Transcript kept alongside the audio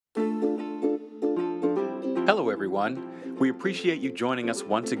Hello, everyone. We appreciate you joining us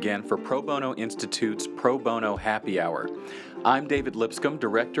once again for Pro Bono Institute's Pro Bono Happy Hour. I'm David Lipscomb,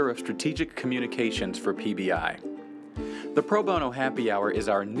 Director of Strategic Communications for PBI. The Pro Bono Happy Hour is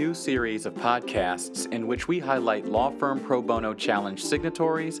our new series of podcasts in which we highlight law firm Pro Bono Challenge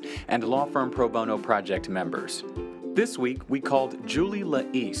signatories and law firm Pro Bono project members. This week, we called Julie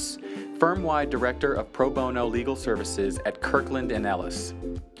LaEace, Firmwide Director of Pro Bono Legal Services at Kirkland and Ellis.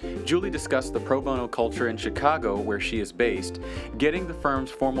 Julie discussed the pro bono culture in Chicago, where she is based, getting the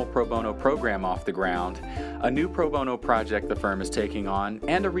firm's formal pro bono program off the ground, a new pro bono project the firm is taking on,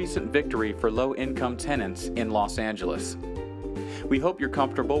 and a recent victory for low-income tenants in Los Angeles. We hope you're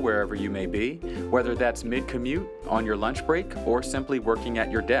comfortable wherever you may be, whether that's mid-commute, on your lunch break, or simply working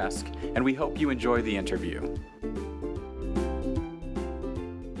at your desk, and we hope you enjoy the interview.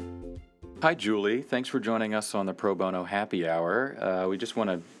 Hi, Julie. Thanks for joining us on the Pro Bono Happy Hour. We just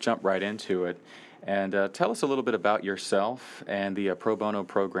want to jump right into it and tell us a little bit about yourself and the Pro Bono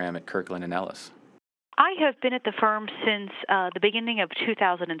program at Kirkland and Ellis. I have been at the firm since the beginning of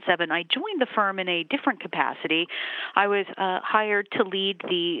 2007. I joined the firm in a different capacity. I was hired to lead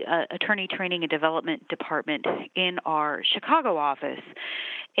the Attorney Training and Development Department in our Chicago office.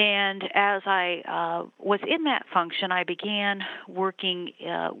 And as I was in that function, I began working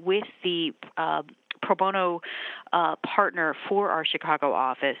with the pro bono partner for our Chicago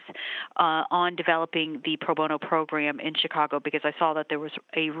office on developing the pro bono program in Chicago, because I saw that there was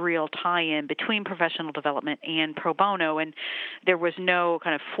a real tie-in between professional development and pro bono, and there was no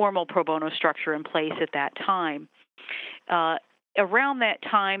kind of formal pro bono structure in place at that time. Around that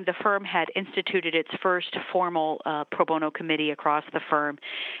time, the firm had instituted its first formal pro bono committee across the firm,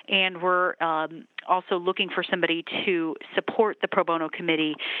 and we're also looking for somebody to support the pro bono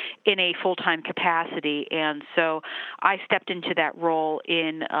committee in a full-time capacity. And so I stepped into that role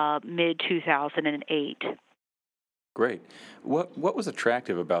in mid-2008. Great. What was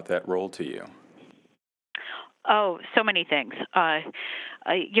attractive about that role to you? Oh, so many things.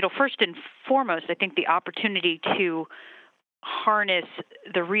 First and foremost, I think the opportunity to harness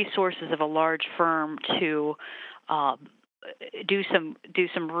the resources of a large firm to do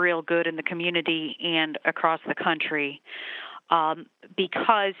some real good in the community and across the country,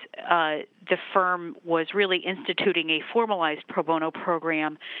 because the firm was really instituting a formalized pro bono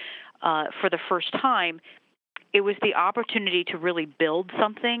program for the first time. It was the opportunity to really build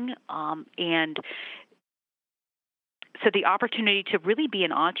something, and so the opportunity to really be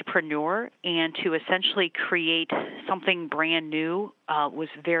an entrepreneur and to essentially create something brand new was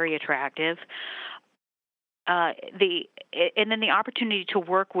very attractive. And then the opportunity to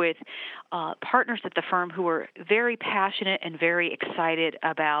work with partners at the firm who were very passionate and very excited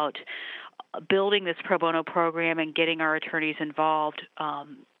about building this pro bono program and getting our attorneys involved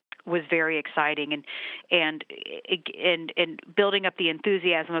was very exciting, and building up the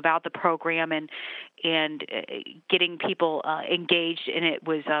enthusiasm about the program and getting people engaged in it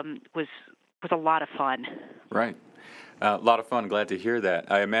was a lot of fun. Right. A lot of fun. Glad to hear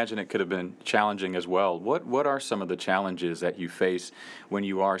that. I imagine it could have been challenging as well. What are some of the challenges that you face when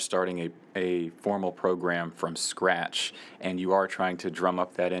you are starting a formal program from scratch and you are trying to drum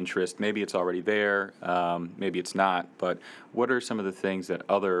up that interest? Maybe it's already there, maybe it's not, but what are some of the things that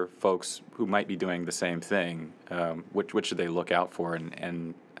other folks who might be doing the same thing, which should they look out for,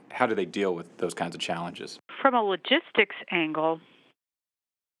 and how do they deal with those kinds of challenges? From a logistics angle,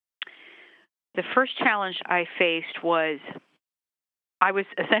 the first challenge I faced was I was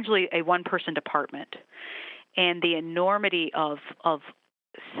essentially a one-person department, and the enormity of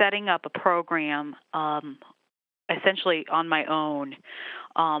setting up a program essentially on my own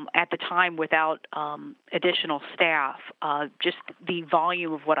at the time without additional staff. Just the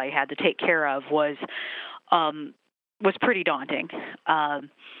volume of what I had to take care of was pretty daunting.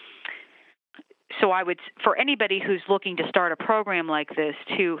 So I would, for anybody who's looking to start a program like this,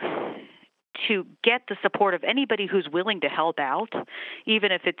 to get the support of anybody who's willing to help out,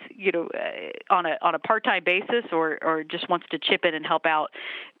 even if it's on a part-time basis or just wants to chip in and help out,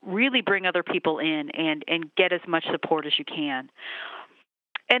 really bring other people in and get as much support as you can.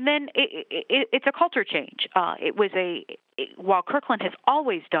 And then it's a culture change. While Kirkland has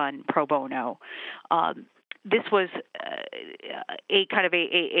always done pro bono, this was a kind of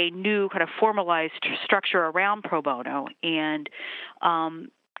a new kind of formalized structure around pro bono, and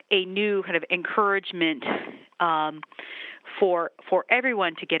a new kind of encouragement for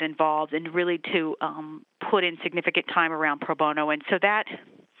everyone to get involved and really to put in significant time around pro bono. And so that,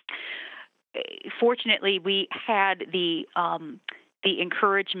 fortunately, we had the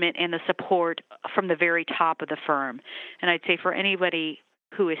encouragement and the support from the very top of the firm. And I'd say for anybody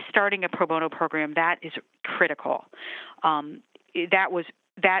who is starting a pro bono program, that is critical.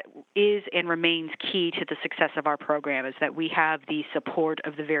 That is and remains key to the success of our program, is that we have the support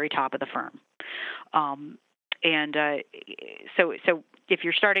of the very top of the firm. So if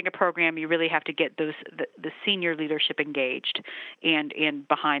you're starting a program, you really have to get the senior leadership engaged and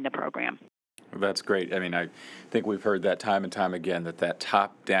behind the program. That's great. I mean, I think we've heard that time and time again, that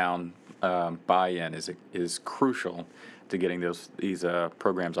top-down buy-in is crucial to getting these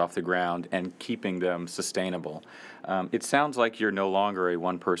programs off the ground and keeping them sustainable. It sounds like you're no longer a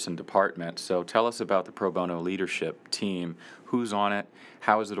one-person department, so tell us about the pro bono leadership team. Who's on it?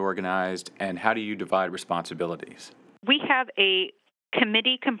 How is it organized? And how do you divide responsibilities? We have a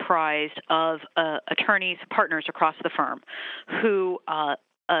committee comprised of attorneys, partners across the firm, who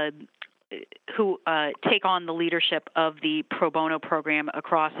take on the leadership of the pro bono program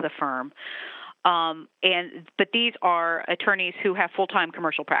across the firm. But these are attorneys who have full-time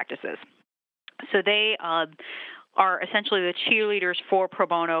commercial practices. So they are essentially the cheerleaders for pro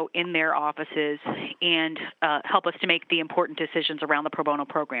bono in their offices and help us to make the important decisions around the pro bono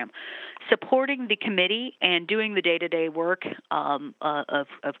program. Supporting the committee and doing the day-to-day work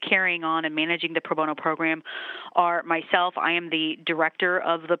of carrying on and managing the pro bono program are myself. I am the director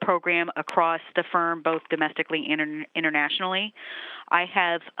of the program across the firm, both domestically and internationally. I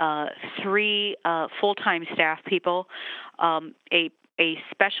have 3 full-time staff people, a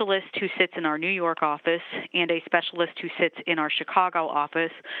specialist who sits in our New York office and a specialist who sits in our Chicago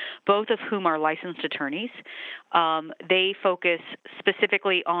office, both of whom are licensed attorneys. They focus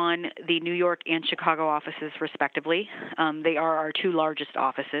specifically on the New York and Chicago offices, respectively. They are our 2 largest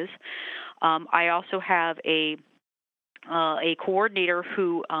offices. I also have a coordinator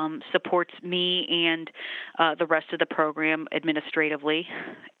who supports me and the rest of the program administratively,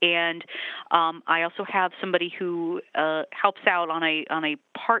 and I also have somebody who helps out on a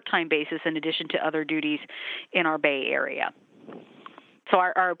part-time basis in addition to other duties in our Bay Area. So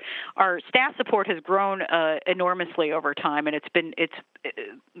our staff support has grown enormously over time, and it's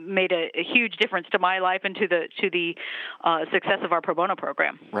made a huge difference to my life and to the success of our pro bono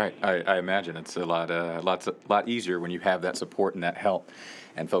program. Right, I imagine it's a lot easier when you have that support and that help,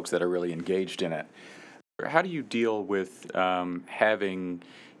 and folks that are really engaged in it. How do you deal with having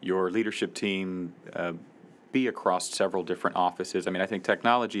your leadership team be across several different offices? I mean, I think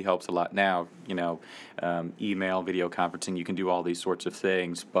technology helps a lot now, email, video conferencing, you can do all these sorts of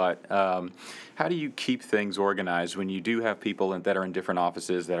things, but how do you keep things organized when you do have people that are in different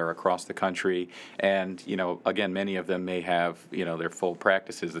offices that are across the country, and, again, many of them may have, their full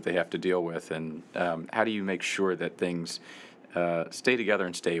practices that they have to deal with, and how do you make sure that things stay together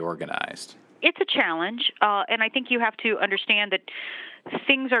and stay organized? It's a challenge, and I think you have to understand that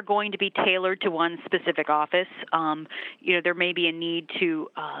things are going to be tailored to one specific office. There may be a need to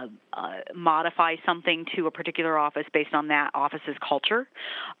modify something to a particular office based on that office's culture.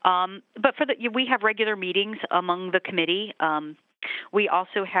 But we have regular meetings among the committee. We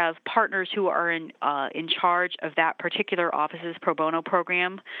also have partners who are in charge of that particular office's pro bono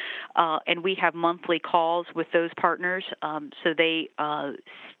program, and we have monthly calls with those partners, so they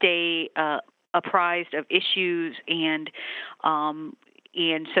stay apprised of issues and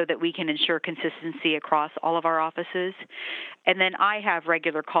so that we can ensure consistency across all of our offices. And then I have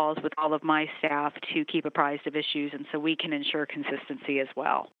regular calls with all of my staff to keep apprised of issues, and so we can ensure consistency as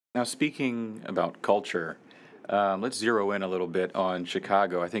well. Now, speaking about culture, let's zero in a little bit on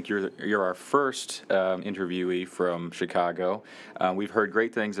Chicago. I think you're our first interviewee from Chicago. We've heard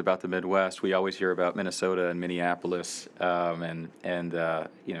great things about the Midwest. We always hear about Minnesota and Minneapolis, and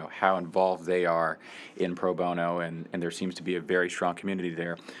how involved they are in pro bono, and there seems to be a very strong community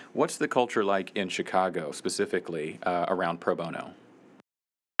there. What's the culture like in Chicago specifically around pro bono?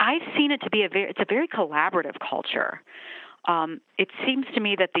 I've seen it to be it's a very collaborative culture. It seems to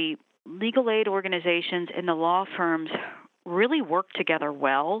me that the legal aid organizations and the law firms really work together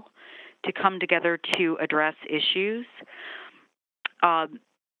well to come together to address issues.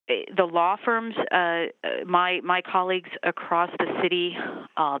 The law firms, my colleagues across the city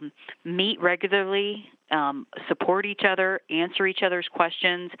meet regularly, support each other, answer each other's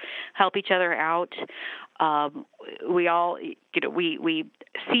questions, help each other out. We all, we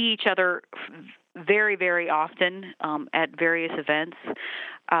see each other very, very often at various events.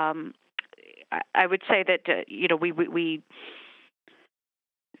 I would say that we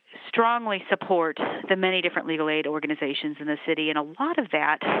strongly support the many different legal aid organizations in the city, and a lot of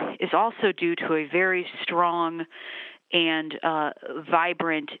that is also due to a very strong and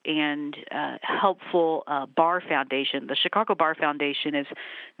vibrant and helpful Bar Foundation. The Chicago Bar Foundation is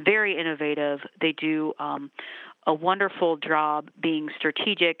very innovative. They do a wonderful job being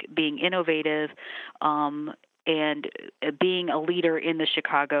strategic, being innovative, and being a leader in the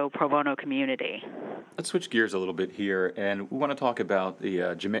Chicago pro bono community. Let's switch gears a little bit here, and we want to talk about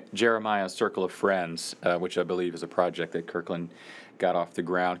the Jeremiah Circle of Friends, which I believe is a project that Kirkland got off the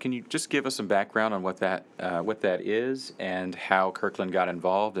ground. Can you just give us some background on what that is and how Kirkland got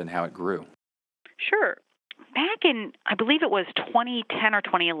involved and how it grew? Sure. Back in, I believe it was 2010 or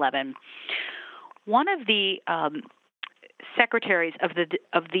 2011, one of the secretaries of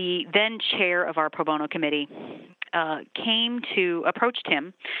the then chair of our pro bono committee approached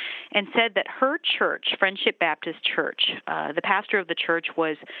him and said that her church, Friendship Baptist Church, the pastor of the church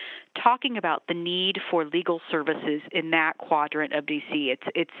was talking about the need for legal services in that quadrant of D.C.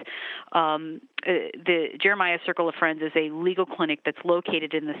 It's the Jeremiah Circle of Friends is a legal clinic that's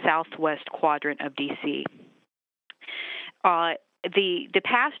located in the southwest quadrant of D.C. The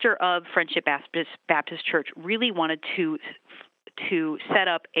pastor of Friendship Baptist Church really wanted to set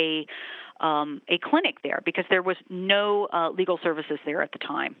up a clinic there because there was no legal services there at the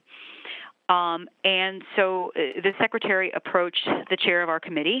time. And so the secretary approached the chair of our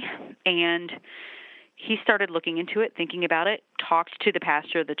committee, and he started looking into it, thinking about it, talked to the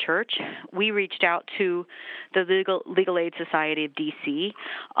pastor of the church. We reached out to the Legal Aid Society of D.C.,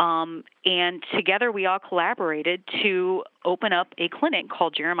 and together we all collaborated to open up a clinic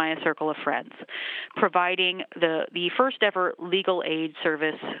called Jeremiah Circle of Friends, providing the first ever legal aid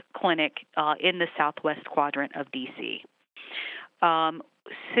service clinic in the southwest quadrant of D.C.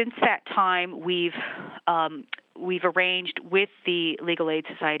 Since that time, we've arranged with the Legal Aid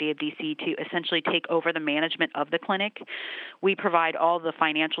Society of D.C. to essentially take over the management of the clinic. We provide all the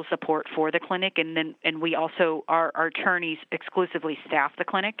financial support for the clinic, and we also, our attorneys exclusively staff the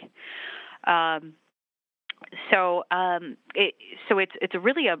clinic. So it's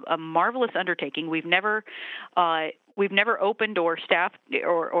really a marvelous undertaking. We've never opened or staffed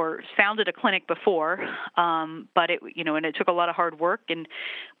or founded a clinic before, but and it took a lot of hard work,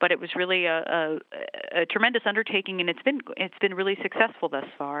 but it was really a tremendous undertaking, and it's been really successful thus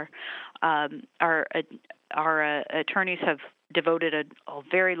far. Our attorneys have devoted a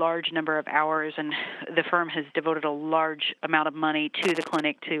very large number of hours, and the firm has devoted a large amount of money to the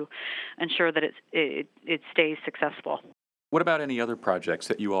clinic to ensure that it stays successful. What about any other projects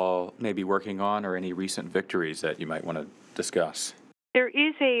that you all may be working on, or any recent victories that you might want to discuss? There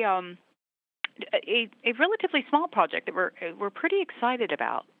is a relatively small project that we're pretty excited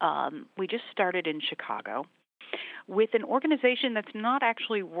about. We just started in Chicago with an organization that's not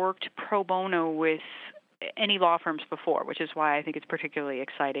actually worked pro bono with any law firms before, which is why I think it's particularly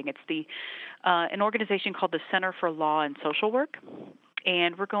exciting. It's an organization called the Center for Law and Social Work,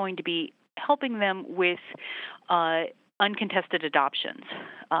 and we're going to be helping them with uncontested adoptions,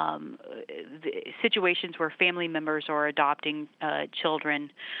 situations where family members are adopting children.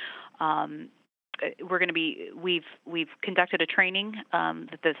 We've conducted a training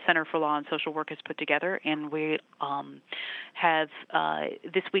that the Center for Law and Social Work has put together, and we have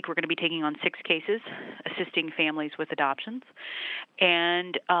this week we're going to be taking on 6 cases assisting families with adoptions.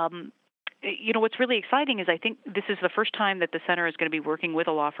 And what's really exciting is I think this is the first time that the center is going to be working with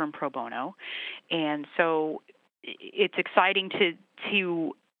a law firm pro bono, and so it's exciting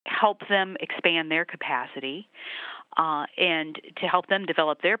to help them expand their capacity and to help them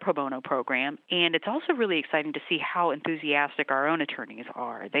develop their pro bono program. And it's also really exciting to see how enthusiastic our own attorneys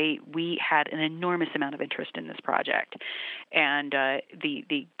are. We had an enormous amount of interest in this project, and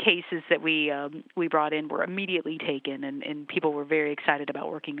the cases that we brought in were immediately taken, and people were very excited about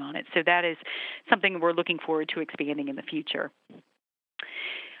working on it. So that is something we're looking forward to expanding in the future.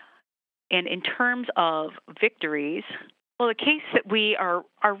 And in terms of victories, well, the case that we are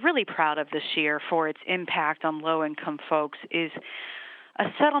really proud of this year for its impact on low-income folks is a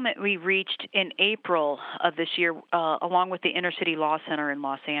settlement we reached in April of this year along with the Inner City Law Center in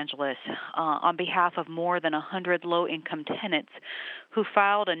Los Angeles on behalf of more than 100 low-income tenants who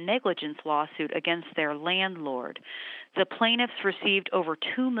filed a negligence lawsuit against their landlord. The plaintiffs received over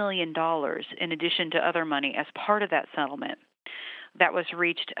 $2 million in addition to other money as part of that settlement. That was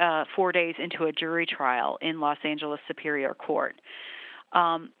reached 4 days into a jury trial in Los Angeles Superior Court.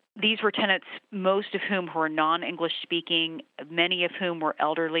 These were tenants, most of whom were non-English speaking, many of whom were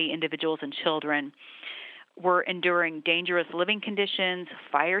elderly individuals and children, were enduring dangerous living conditions,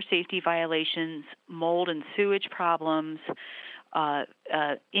 fire safety violations, mold and sewage problems,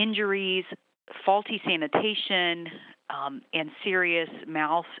 injuries, faulty sanitation, and serious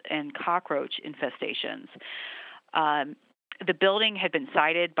mouse and cockroach infestations. The building had been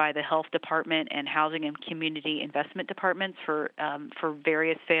cited by the Health Department and Housing and Community Investment Departments for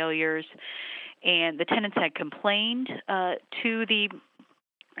various failures, and the tenants had complained to the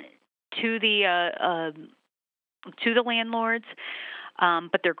landlords,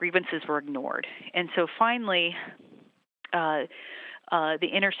 but their grievances were ignored. And so finally, the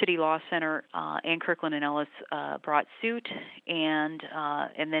Inner City Law Center and Kirkland and Ellis brought suit, and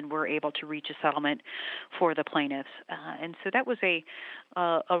then were able to reach a settlement for the plaintiffs. And so that was a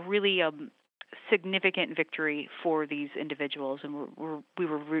really significant victory for these individuals, and we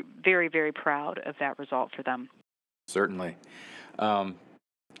were very, very proud of that result for them. Certainly.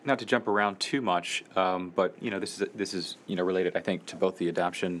 Not to jump around too much, but this is related, I think, to both the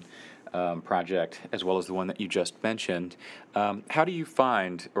adoption project as well as the one that you just mentioned. How do you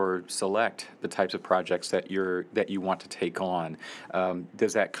find or select the types of projects that you want to take on?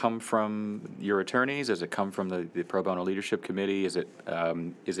 Does that come from your attorneys? Does it come from the Pro Bono Leadership Committee? Is it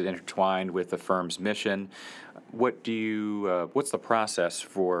intertwined with the firm's mission? What's the process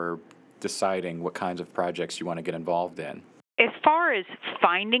for deciding what kinds of projects you want to get involved in? As far as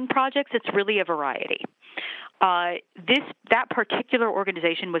finding projects, it's really a variety. That particular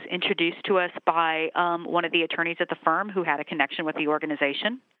organization was introduced to us by one of the attorneys at the firm who had a connection with the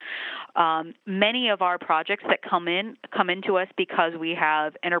organization. Many of our projects that come into us because we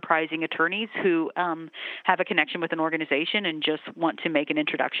have enterprising attorneys who have a connection with an organization and just want to make an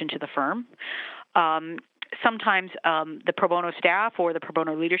introduction to the firm. Sometimes the pro bono staff or the pro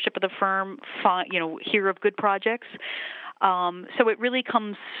bono leadership of the firm hear of good projects. So it really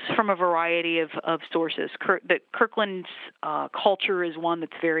comes from a variety of sources. Kirkland's culture is one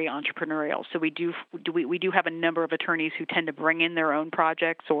that's very entrepreneurial. So we do have a number of attorneys who tend to bring in their own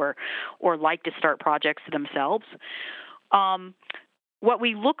projects or like to start projects themselves. What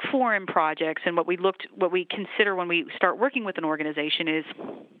we look for in projects and what we consider when we start working with an organization is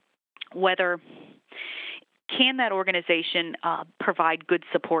whether can that organization provide good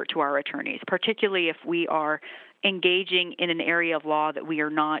support to our attorneys, particularly if we are engaging in an area of law that we are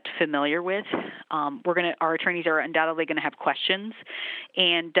not familiar with. Our attorneys are undoubtedly going to have questions,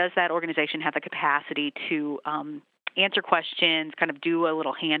 and does that organization have the capacity to answer questions, kind of do a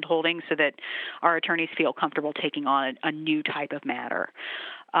little hand-holding so that our attorneys feel comfortable taking on a new type of matter?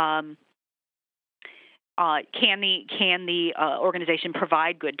 Can the organization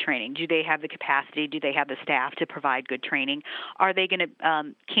provide good training? Do they have the capacity? Do they have the staff to provide good training? Are they going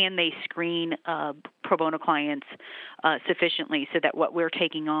to? Can they screen pro bono clients sufficiently so that what we're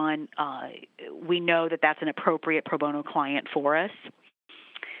taking on, we know that that's an appropriate pro bono client for us?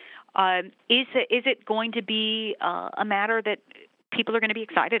 Is it going to be a matter that people are going to be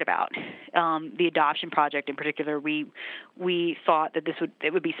excited about? The adoption project in particular, we thought that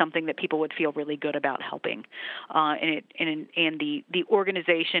it would be something that people would feel really good about helping, and the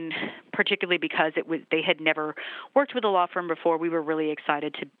organization, particularly because they had never worked with a law firm before, we were really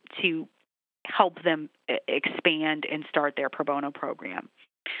excited to help them expand and start their pro bono program.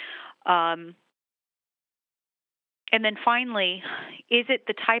 And then finally, is it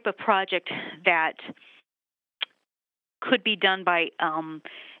the type of project that could be done by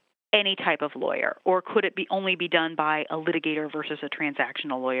any type of lawyer, or could it only be done by a litigator versus a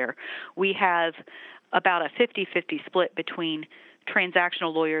transactional lawyer? We have about a 50-50 split between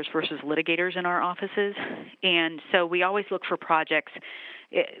transactional lawyers versus litigators in our offices, and so we always look for projects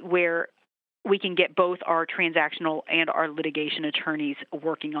where we can get both our transactional and our litigation attorneys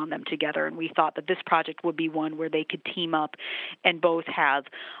working on them together. And we thought that this project would be one where they could team up and both types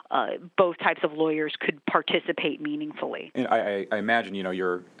of lawyers could participate meaningfully. And I imagine,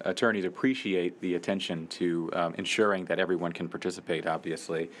 your attorneys appreciate the attention to ensuring that everyone can participate,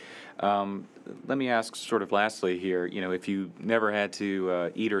 obviously. Let me ask sort of lastly here, if you never had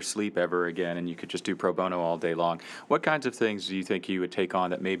to eat or sleep ever again and you could just do pro bono all day long, what kinds of things do you think you would take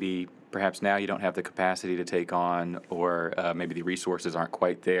on that maybe perhaps now you don't have the capacity to take on, or maybe the resources aren't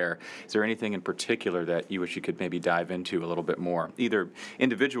quite there? Is there anything in particular that you wish you could maybe dive into a little bit more, either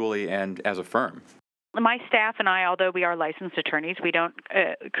individually and as a firm? My staff and I, although we are licensed attorneys, we don't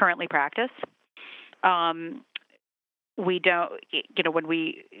currently practice. We don't,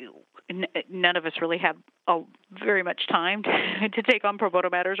 none of us really have very much time to take on pro bono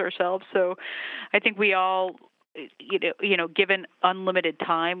matters ourselves. So I think we all, given unlimited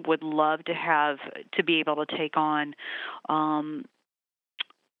time, would love to be able to take on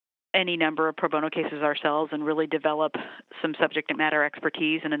any number of pro bono cases ourselves and really develop some subject matter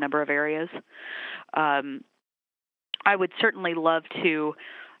expertise in a number of areas. I would certainly love to.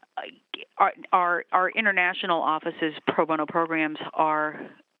 Our international offices pro bono programs are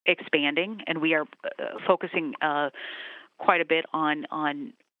expanding, and we are focusing quite a bit on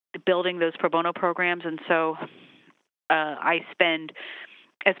building those pro bono programs. And so I spend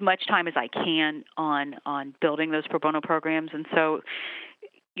as much time as I can on building those pro bono programs. And so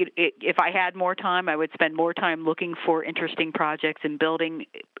if I had more time, I would spend more time looking for interesting projects and building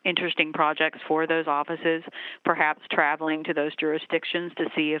interesting projects for those offices, perhaps traveling to those jurisdictions to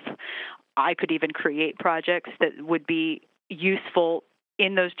see if I could even create projects that would be useful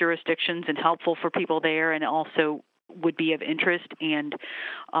in those jurisdictions and helpful for people there, and also would be of interest and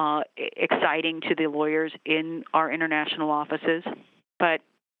exciting to the lawyers in our international offices. But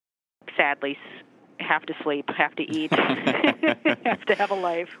sadly, have to sleep, have to eat, have to have a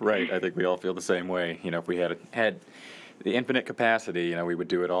life. Right. I think we all feel the same way. If we had the infinite capacity, we would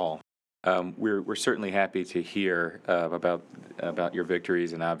do it all. We're certainly happy to hear about your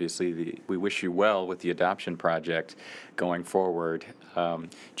victories, and obviously we wish you well with the adoption project going forward.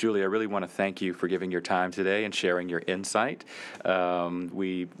 Julie, I really want to thank you for giving your time today and sharing your insight.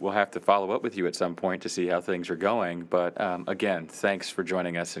 We will have to follow up with you at some point to see how things are going, but again, thanks for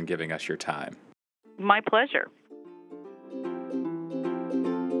joining us and giving us your time. My pleasure.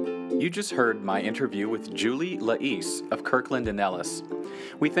 You just heard my interview with Julie LaEace of Kirkland and Ellis.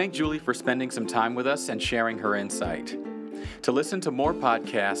 We thank Julie for spending some time with us and sharing her insight. To listen to more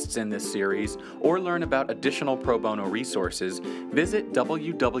podcasts in this series or learn about additional pro bono resources, visit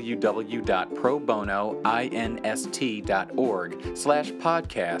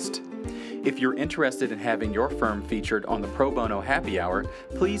www.probonoinst.org/podcast. If you're interested in having your firm featured on the Pro Bono Happy Hour,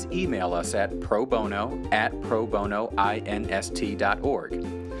 please email us at probono@probonoinst.org.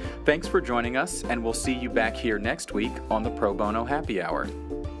 Thanks for joining us, and we'll see you back here next week on the Pro Bono Happy Hour.